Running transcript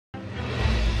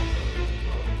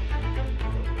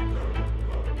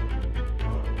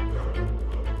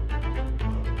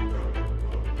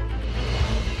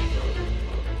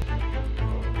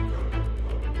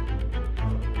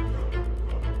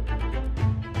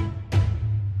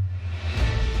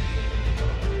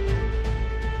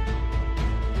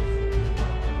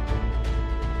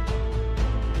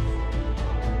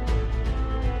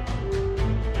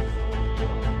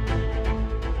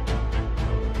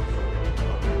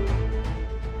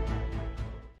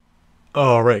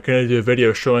Alright, going to do a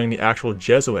video showing the actual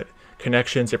Jesuit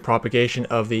connections and propagation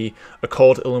of the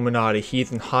occult Illuminati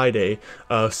Heathen high day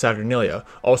of Saturnalia,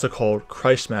 also called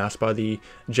Christmas by the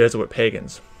Jesuit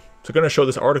pagans. So I'm going to show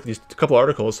this article, these couple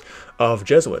articles of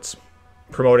Jesuits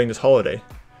promoting this holiday.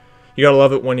 You gotta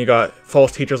love it when you got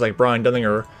false teachers like Brian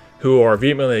Dunninger who are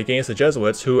vehemently against the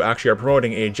Jesuits who actually are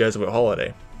promoting a Jesuit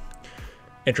holiday.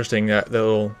 Interesting that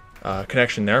little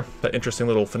connection there, that interesting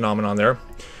little phenomenon there.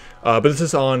 But this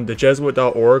is on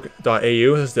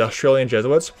thejesuit.org.au. This is the Australian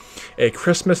Jesuits. A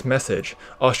Christmas message.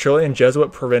 Australian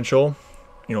Jesuit provincial,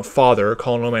 father,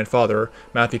 colonel man father,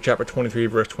 Matthew chapter 23,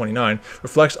 verse 29,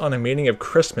 reflects on the meaning of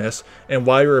Christmas and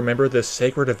why we remember this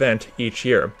sacred event each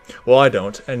year. Well, I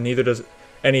don't, and neither does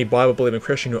any Bible-believing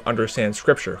Christian who understands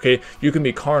Scripture. Okay, you can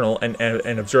be carnal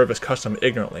and observe this custom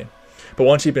ignorantly. But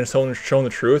once you've been shown the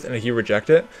truth and if you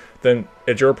reject it, then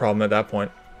it's your problem at that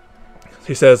point.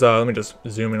 He says, let me just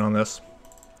zoom in on this.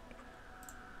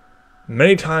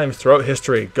 Many times throughout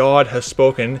history, God has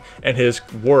spoken, and His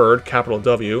Word, capital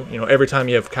W, every time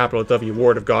you have capital W,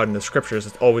 Word of God in the Scriptures,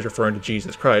 it's always referring to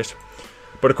Jesus Christ.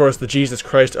 But of course, the Jesus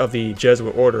Christ of the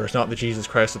Jesuit order is not the Jesus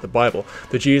Christ of the Bible.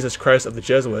 The Jesus Christ of the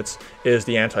Jesuits is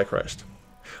the Antichrist.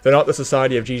 They're not the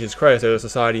Society of Jesus Christ, they're the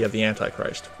Society of the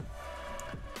Antichrist.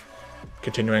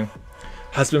 Continuing.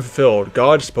 Has been fulfilled.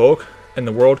 God spoke, and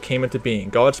the world came into being.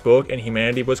 God spoke, and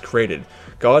humanity was created.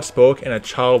 God spoke, and a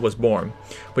child was born.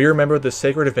 We remember this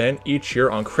sacred event each year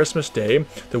on Christmas Day.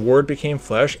 The Word became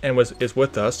flesh and is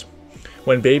with us.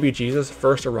 When baby Jesus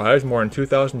first arrived more than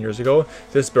 2,000 years ago,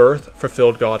 this birth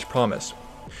fulfilled God's promise.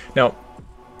 Now,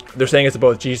 they're saying it's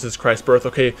about Jesus Christ's birth.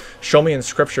 Okay, show me in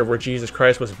Scripture where Jesus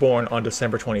Christ was born on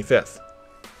December 25th.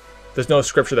 There's no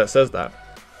Scripture that says that.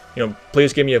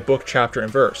 Please give me a book, chapter,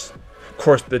 and verse. Of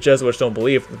course, the Jesuits don't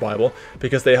believe the Bible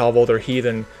because they have all their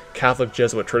heathen Catholic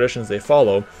Jesuit traditions they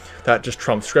follow that just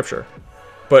trump Scripture.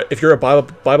 But if you're a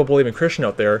Bible-believing Christian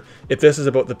out there, if this is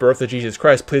about the birth of Jesus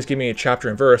Christ, please give me a chapter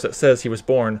and verse that says He was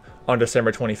born on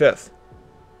December 25th.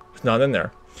 It's not in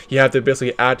there. You have to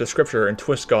basically add to Scripture and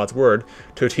twist God's Word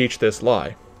to teach this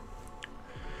lie.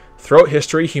 Throughout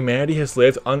history, humanity has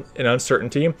lived in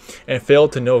uncertainty and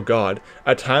failed to know God.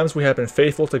 At times we have been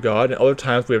faithful to God, and other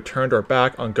times we have turned our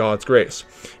back on God's grace,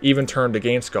 even turned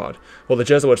against God. Well, the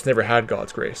Jesuits never had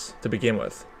God's grace to begin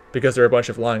with, because they're a bunch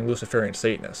of lying Luciferian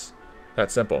Satanists.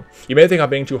 That's simple. You may think I'm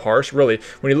being too harsh. Really,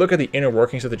 when you look at the inner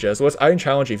workings of the Jesuits, I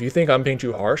challenge you, if you think I'm being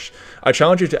too harsh, I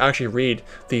challenge you to actually read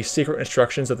the secret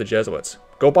instructions of the Jesuits.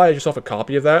 Go buy yourself a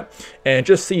copy of that, and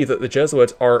just see that the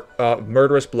Jesuits are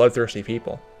murderous, bloodthirsty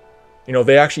people.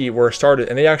 They actually were started,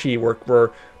 and they actually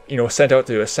were sent out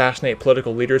to assassinate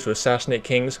political leaders, to assassinate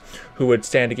kings who would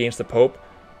stand against the Pope.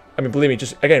 I mean, believe me,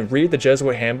 just, again, read the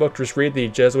Jesuit handbook, just read the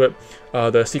Jesuit,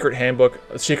 the secret handbook,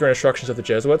 secret instructions of the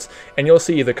Jesuits, and you'll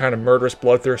see the kind of murderous,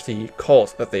 bloodthirsty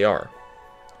cult that they are.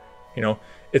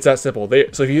 It's that simple.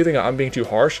 So if you think I'm being too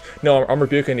harsh, no, I'm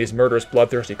rebuking these murderous,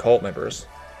 bloodthirsty cult members,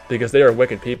 because they are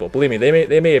wicked people. Believe me,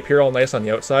 they may appear all nice on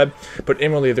the outside, but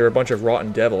inwardly they're a bunch of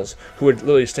rotten devils who would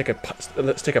literally stick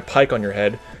a pike on your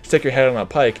head, stick your head on a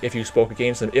pike if you spoke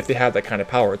against them, if they had that kind of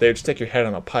power. They would stick your head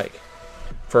on a pike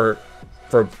for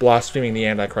blaspheming the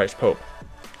Antichrist Pope.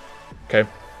 Okay,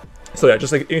 so yeah,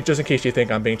 just in case you think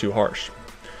I'm being too harsh.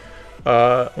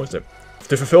 What's it?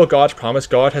 To fulfill God's promise,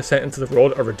 God has sent into the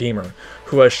world a Redeemer,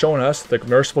 who has shown us the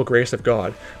merciful grace of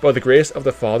God. By the grace of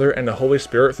the Father and the Holy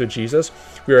Spirit through Jesus,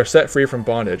 we are set free from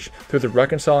bondage. Through the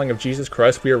reconciling of Jesus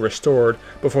Christ, we are restored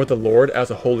before the Lord as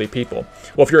a holy people.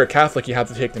 Well, if you're a Catholic, you have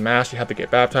to take the Mass, you have to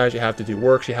get baptized, you have to do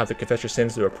works, you have to confess your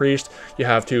sins to a priest, you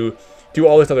have to do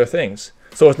all these other things.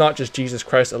 So it's not just Jesus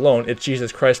Christ alone, it's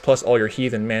Jesus Christ plus all your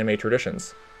heathen man-made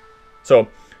traditions. So,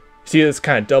 see this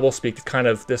kind of double-speak, kind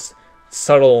of these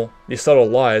subtle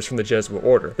lies from the Jesuit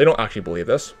order. They don't actually believe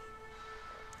this.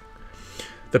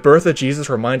 The birth of Jesus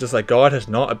reminds us that God has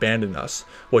not abandoned us.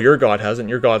 Well, your God hasn't.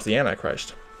 Your God's the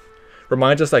Antichrist.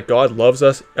 Reminds us that God loves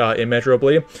us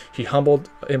immeasurably. He humbled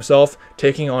Himself,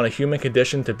 taking on a human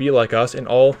condition to be like us in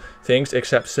all things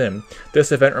except sin.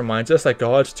 This event reminds us that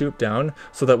God stooped down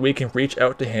so that we can reach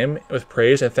out to Him with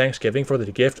praise and thanksgiving for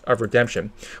the gift of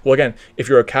redemption. Well, again, if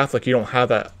you're a Catholic, you don't have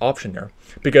that option there,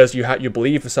 because you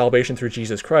believe in salvation through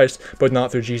Jesus Christ, but not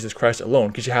through Jesus Christ alone,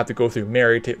 because you have to go through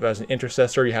Mary as an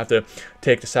intercessor, you have to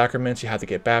take the sacraments, you have to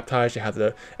get baptized, you have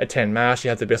to attend Mass, you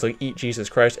have to basically eat Jesus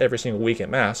Christ every single week at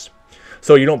Mass.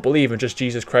 So you don't believe in just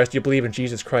Jesus Christ, you believe in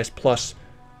Jesus Christ plus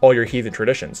all your heathen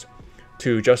traditions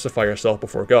to justify yourself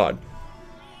before God.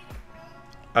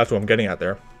 That's what I'm getting at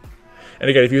there. And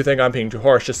again, if you think I'm being too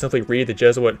harsh, just simply read the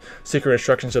Jesuit secret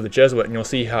instructions of the Jesuit and you'll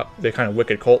see how the kind of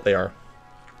wicked cult they are.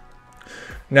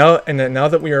 Now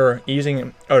that we are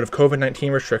easing out of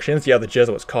COVID-19 restrictions, yeah, the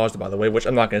Jesuits caused it, by the way, which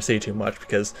I'm not going to say too much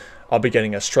because I'll be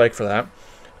getting a strike for that.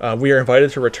 We are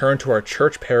invited to return to our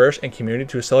church, parish, and community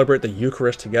to celebrate the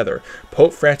Eucharist together.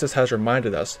 Pope Francis has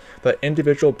reminded us that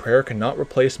individual prayer cannot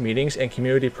replace meetings and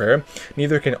community prayer,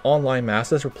 neither can online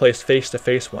masses replace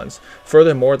face-to-face ones.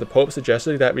 Furthermore, the Pope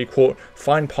suggested that we, quote,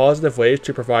 find positive ways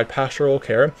to provide pastoral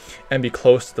care and be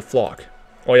close to the flock.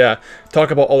 Oh yeah, talk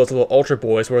about all those little altar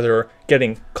boys where they're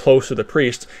getting close to the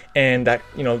priest, and that,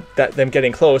 that them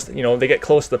getting close, they get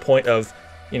close to the point of,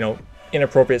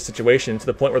 inappropriate situation, to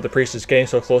the point where the priest is getting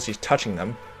so close he's touching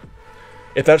them.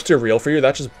 If that's too real for you,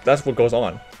 that's what goes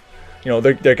on.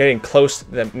 They're getting close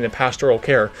in the pastoral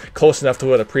care, close enough to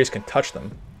where the priest can touch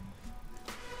them.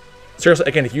 Seriously,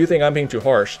 again, if you think I'm being too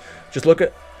harsh, just look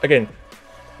at, again,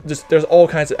 there's all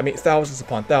kinds of, thousands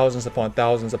upon thousands upon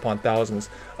thousands upon thousands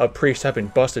of priests have been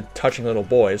busted touching little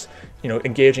boys,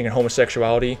 engaging in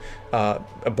homosexuality,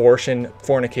 abortion,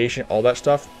 fornication, all that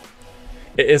stuff.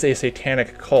 It is a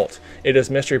satanic cult. It is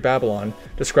Mystery Babylon,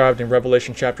 described in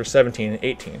Revelation chapter 17 and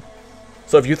 18.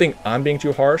 So if you think I'm being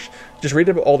too harsh, just read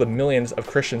about all the millions of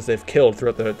Christians they've killed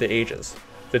throughout the ages.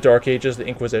 The Dark Ages, the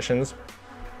Inquisitions.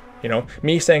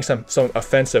 Me saying some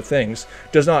offensive things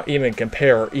does not even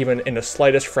compare, even in the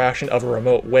slightest fraction of a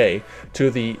remote way, to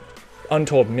the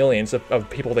untold millions of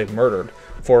people they've murdered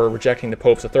for rejecting the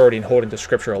Pope's authority and holding to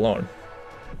Scripture alone.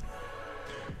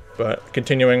 But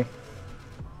continuing,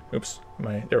 oops,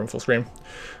 they're in full screen.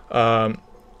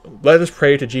 Let us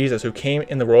pray to Jesus, who came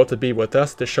in the world to be with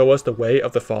us, to show us the way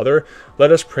of the Father.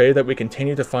 Let us pray that we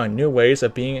continue to find new ways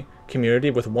of being community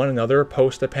with one another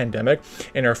post the pandemic,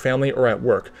 in our family or at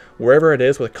work, wherever it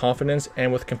is, with confidence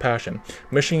and with compassion.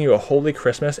 Wishing you a holy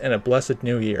Christmas and a blessed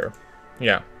New Year.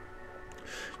 Yeah.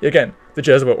 Again, the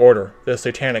Jesuit order, the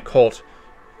satanic cult,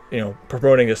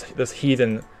 promoting this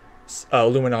heathen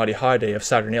Illuminati high day of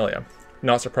Saturnalia.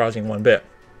 Not surprising one bit.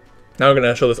 Now I'm going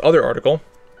to show this other article,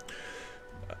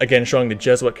 again showing the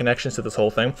Jesuit connections to this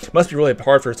whole thing. Must be really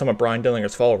hard for some of Brian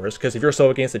Dillinger's followers, because if you're so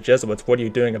against the Jesuits, what are you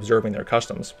doing observing their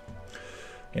customs?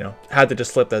 Had to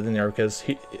just slip that in there because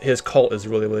his cult is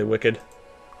really, really wicked.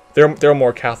 They're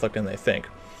more Catholic than they think.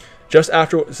 Just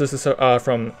after, this is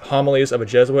from Homilies of a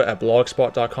Jesuit at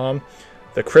blogspot.com.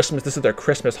 This is their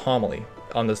Christmas homily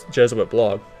on this Jesuit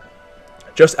blog.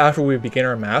 Just after we began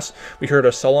our Mass, we heard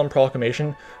a solemn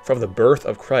proclamation from the birth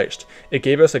of Christ. It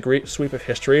gave us a great sweep of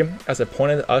history, as it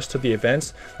pointed us to the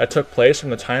events that took place from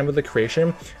the time of the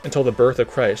creation until the birth of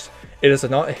Christ. It is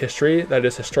not a history that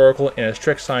is historical in a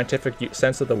strict scientific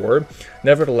sense of the word.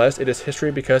 Nevertheless, it is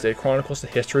history because it chronicles the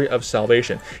history of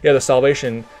salvation. Yeah, the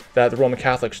salvation that the Roman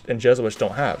Catholics and Jesuits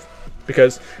don't have,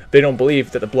 because they don't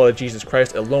believe that the blood of Jesus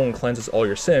Christ alone cleanses all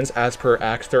your sins, as per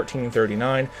Acts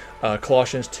 13:39,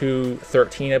 Colossians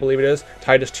 2:13, I believe it is,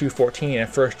 Titus 2:14, and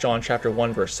 1 John chapter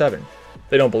 1 verse 7.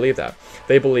 They don't believe that.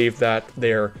 They believe that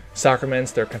their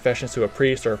sacraments, their confessions to a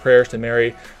priest, their prayers to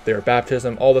Mary, their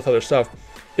baptism, all this other stuff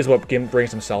is what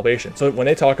brings them salvation. So when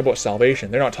they talk about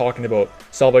salvation, they're not talking about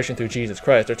salvation through Jesus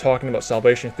Christ. They're talking about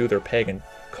salvation through their pagan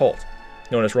cult,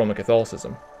 known as Roman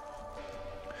Catholicism.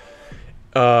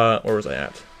 Where was I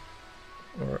at?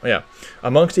 Yeah.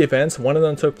 Amongst the events, one of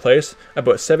them took place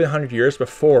about 700 years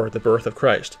before the birth of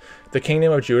Christ. The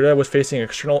kingdom of Judah was facing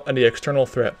the external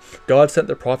threat. God sent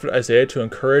the prophet Isaiah to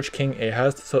encourage King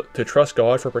Ahaz to trust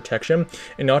God for protection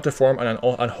and not to form an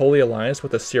unholy alliance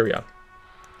with Assyria.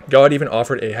 God even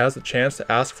offered Ahaz the chance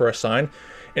to ask for a sign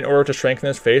in order to strengthen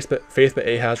his faith, but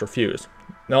Ahaz refused.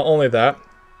 Not only that,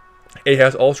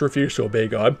 Ahaz also refused to obey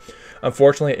God.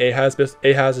 Unfortunately,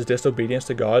 Ahaz's disobedience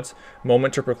to God's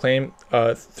moment to proclaim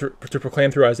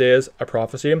through Isaiah's a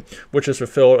prophecy, which is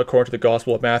fulfilled according to the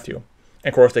Gospel of Matthew.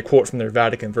 And of course, they quote from their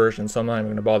Vatican version, so I'm not even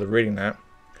going to bother reading that.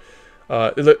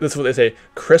 This is what they say: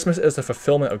 Christmas is the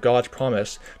fulfillment of God's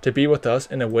promise to be with us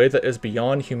in a way that is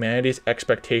beyond humanity's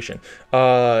expectation.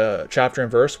 Chapter and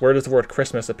verse. Where does the word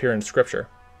Christmas appear in Scripture?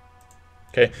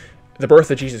 Okay, the birth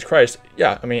of Jesus Christ.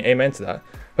 Yeah, amen to that.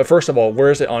 But first of all,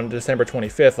 where is it on December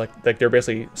 25th? Like they're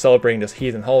basically celebrating this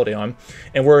heathen holiday on,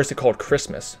 and where is it called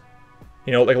Christmas?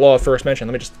 Like law of first mention.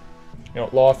 Let me just,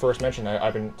 law of first mention.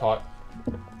 I've been taught,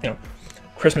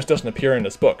 Christmas doesn't appear in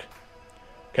this book.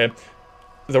 Okay,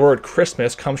 the word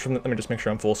Christmas comes from. Let me just make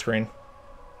sure I'm full screen.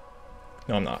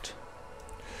 No, I'm not.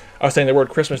 I was saying the word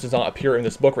Christmas does not appear in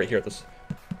this book right here.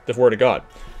 The word of God.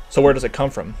 So where does it come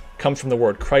from? It comes from the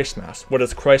word Christ Mass. What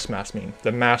does Christ Mass mean?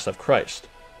 The Mass of Christ.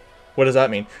 What does that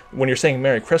mean? When you're saying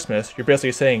Merry Christmas, you're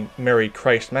basically saying Merry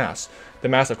Christ Mass. The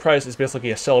Mass of Christ is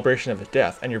basically a celebration of his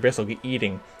death, and you're basically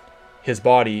eating his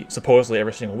body supposedly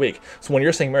every single week. So when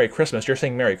you're saying Merry Christmas, you're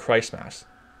saying Merry Christ Mass.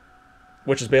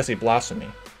 which is basically blasphemy,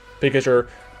 because you're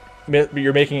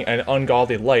making an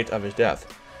ungodly light of his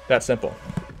death. That simple.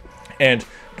 And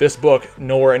this book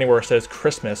nowhere anywhere says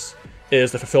Christmas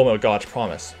is the fulfillment of God's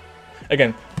promise.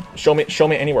 Again, show me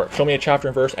anywhere. Show me a chapter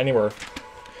and verse anywhere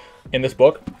in this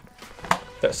book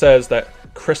that says that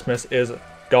Christmas is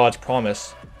God's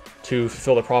promise to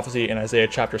fulfill the prophecy in Isaiah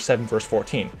chapter 7 verse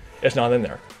 14. It's not in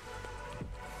there.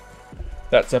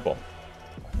 That simple.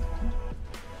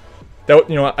 That,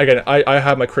 you know, again, I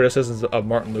have my criticisms of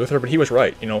Martin Luther, but he was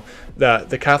right. You know, that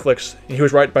the Catholics, he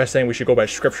was right by saying we should go by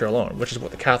Scripture alone, which is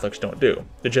what the Catholics don't do.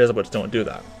 The Jesuits don't do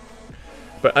that.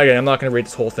 But again, I'm not going to read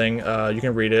this whole thing. You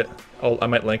can read it. I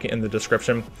might link it in the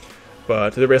description.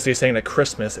 But they're basically saying that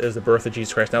Christmas is the birth of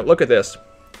Jesus Christ. Now, look at this.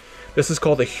 This is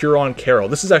called the Huron Carol.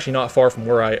 This is actually not far from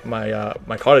where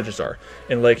my cottages are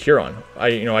in Lake Huron.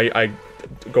 I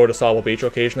go to Sawwell Beach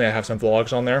occasionally. I have some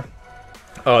vlogs on there.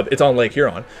 It's on Lake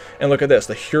Huron. And look at this,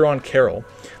 the Huron Carol.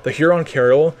 The Huron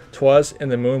Carol, "'Twas in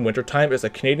the Moon Wintertime," is a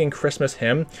Canadian Christmas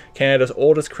hymn, Canada's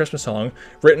oldest Christmas song,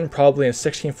 written probably in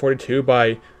 1642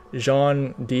 by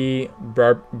Jean de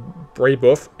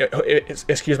Brébeuf.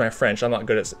 Excuse my French. I'm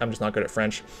just not good at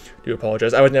French. Do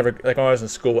apologize. I was never, like when I was in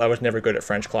school, I was never good at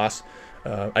French class.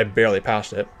 I barely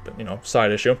passed it, but you know,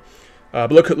 side issue.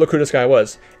 But look who this guy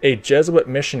was. A Jesuit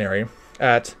missionary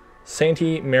at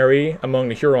Sainte Marie among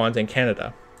the Hurons in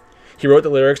Canada. He wrote the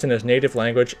lyrics in his native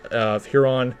language of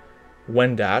Huron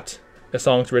Wendat, the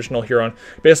song's original Huron.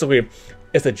 Basically,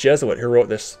 it's a Jesuit who wrote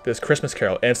this Christmas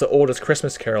carol, and it's the oldest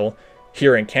Christmas carol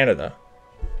here in Canada.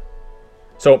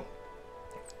 So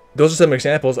those are some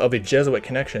examples of the Jesuit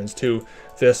connections to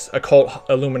this occult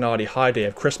Illuminati high day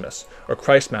of Christmas, or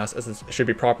Christmas as it should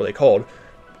be properly called,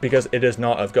 because it is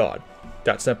not of God.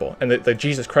 That's simple. And the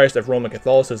Jesus Christ of Roman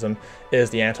Catholicism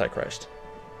is the Antichrist.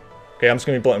 Okay, I'm just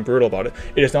going to be blunt and brutal about it.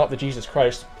 It is not the Jesus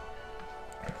Christ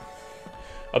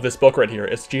of this book right here.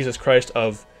 It's Jesus Christ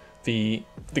of the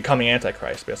coming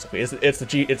Antichrist, basically.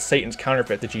 It's Satan's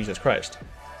counterfeit to Jesus Christ.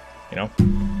 You know,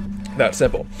 that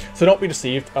simple. So don't be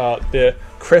deceived. The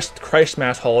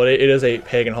Christmas holiday, it is a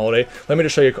pagan holiday. Let me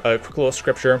just show you a quick little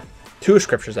scripture, 2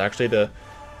 scriptures actually, to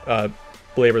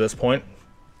belabor this point,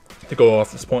 to go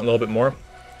off this point a little bit more.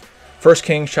 1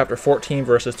 Kings chapter 14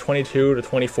 verses 22 to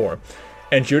 24.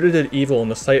 And Judah did evil in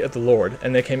the sight of the Lord,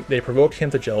 and they provoked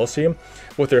him to jealousy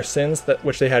with their sins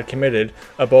which they had committed,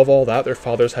 above all that their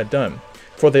fathers had done.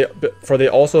 For they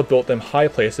also built them high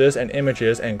places and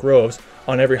images and groves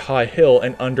on every high hill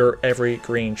and under every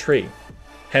green tree.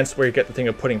 Hence where you get the thing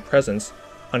of putting presents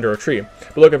under a tree.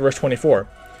 But look at verse 24.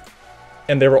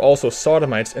 And there were also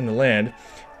sodomites in the land,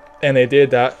 and they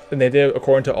did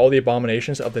according to all the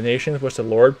abominations of the nations which the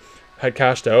Lord had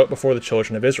cast out before the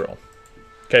children of Israel.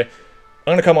 Okay, I'm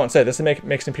going to come out and say this and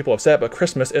make some people upset, but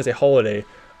Christmas is a holiday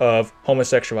of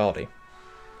homosexuality.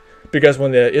 Because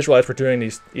when the Israelites were doing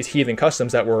these heathen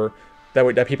customs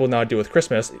that people now do with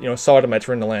Christmas, you know, sodomites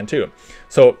were in the land too.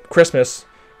 So Christmas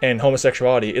and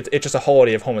homosexuality, it's just a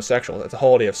holiday of homosexuals. It's a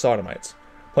holiday of sodomites,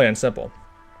 plain and simple.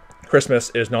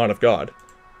 Christmas is not of God.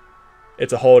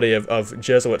 It's a holiday of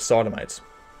Jesuit sodomites.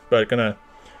 But I'm going to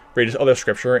read this other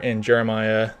scripture in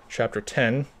Jeremiah chapter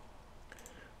 10,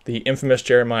 the infamous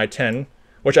Jeremiah 10,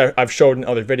 which I've showed in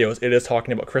other videos. It is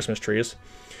talking about Christmas trees.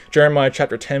 Jeremiah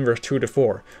chapter 10 verse 2 to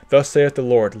 4. Thus saith the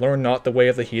Lord, learn not the way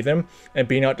of the heathen, and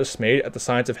be not dismayed at the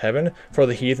signs of heaven, for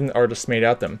the heathen are dismayed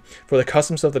at them. For the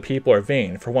customs of the people are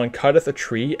vain. For one cutteth a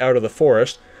tree out of the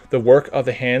forest, the work of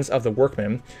the hands of the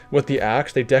workmen. With the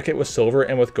axe they deck it with silver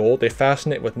and with gold, they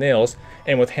fasten it with nails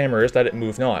and with hammers, that it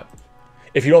move not.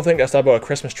 If you don't think that's about a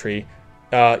Christmas tree,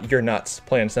 you're nuts,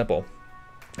 plain and simple.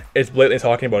 It's blatantly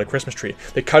talking about a Christmas tree.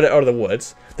 They cut it out of the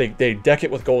woods. They deck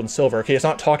it with gold and silver. Okay, it's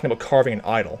not talking about carving an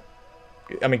idol.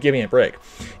 I mean, give me a break.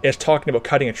 It's talking about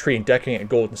cutting a tree and decking it in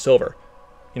gold and silver.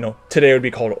 You know, today it would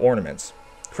be called ornaments.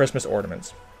 Christmas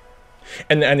ornaments.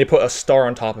 And they put a star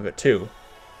on top of it too.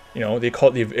 You know, they call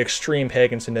it the extreme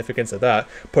pagan significance of that,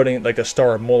 putting like the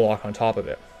star of Moloch on top of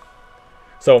it.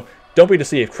 So, don't be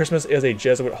deceived. Christmas is a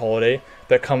Jesuit holiday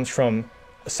that comes from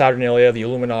Saturnalia, the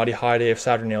Illuminati high day of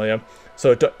Saturnalia.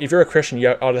 So if you're a Christian, you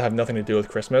ought to have nothing to do with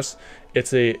Christmas.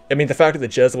 I mean, the fact that the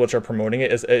Jesuits are promoting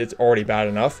it it's already bad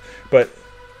enough. But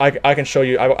I can show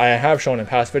you, I have shown in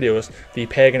past videos, the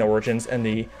pagan origins and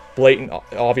the blatant,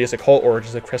 obvious occult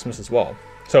origins of Christmas as well.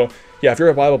 So yeah, if you're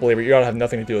a Bible believer, you ought to have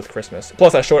nothing to do with Christmas.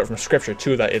 Plus, I show it from Scripture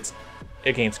too, that it's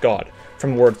against God,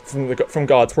 from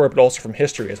God's word, but also from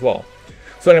history as well.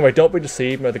 So anyway, don't be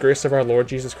deceived. May the grace of our Lord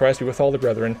Jesus Christ be with all the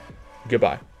brethren.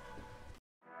 Goodbye.